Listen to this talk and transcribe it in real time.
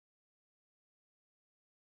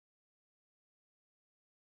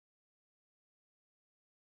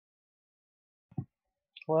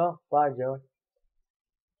Well, bye, Joey.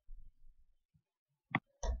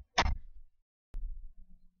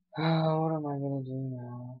 What am I gonna do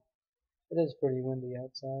now? It is pretty windy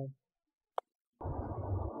outside.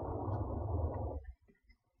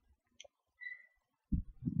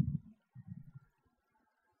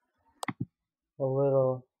 A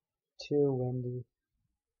little too windy.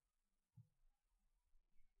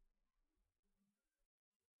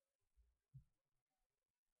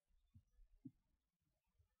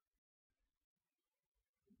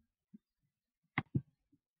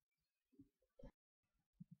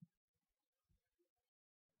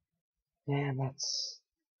 Man, that's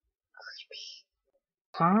creepy.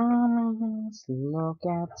 Thomas, look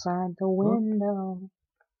outside the window.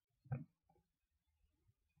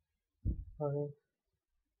 Okay.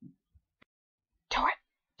 Do it!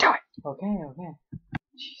 Do it! Okay, okay.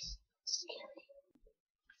 Jeez, it's scary.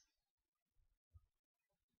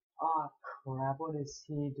 Oh crap, what is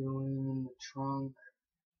he doing in the trunk?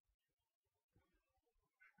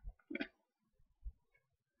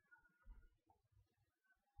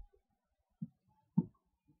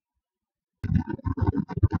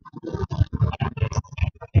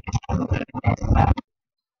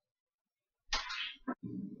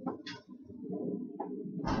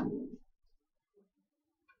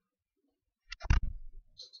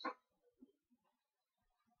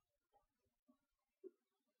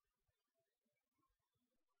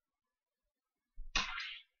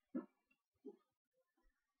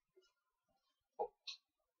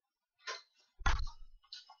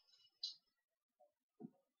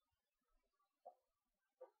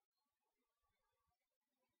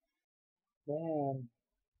 Man,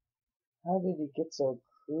 how did it get so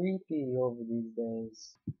creepy over these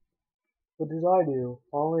days? What did I do?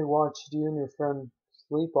 I only watched you and your friend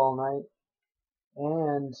sleep all night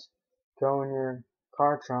and go in your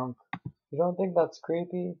car trunk. You don't think that's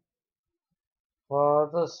creepy? Well,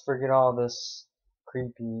 let's just forget all this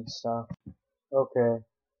creepy stuff. Okay,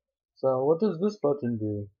 so what does this button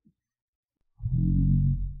do?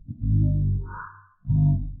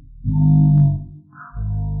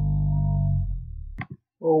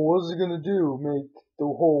 Oh, what's it gonna do? Make the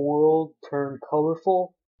whole world turn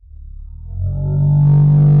colorful?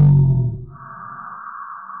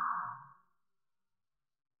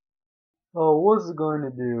 Oh, what's it going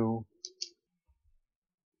to do?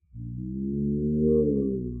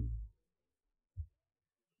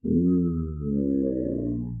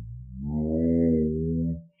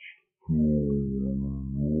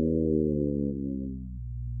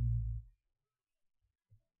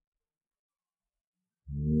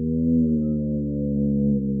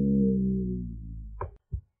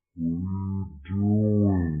 What are you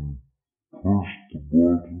doing? Push the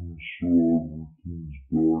button so everything's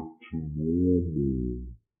back to normal.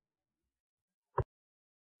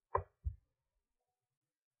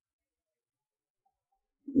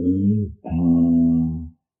 Okay.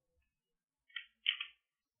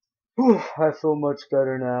 Whew, I feel much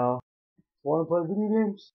better now. Wanna play video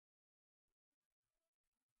games?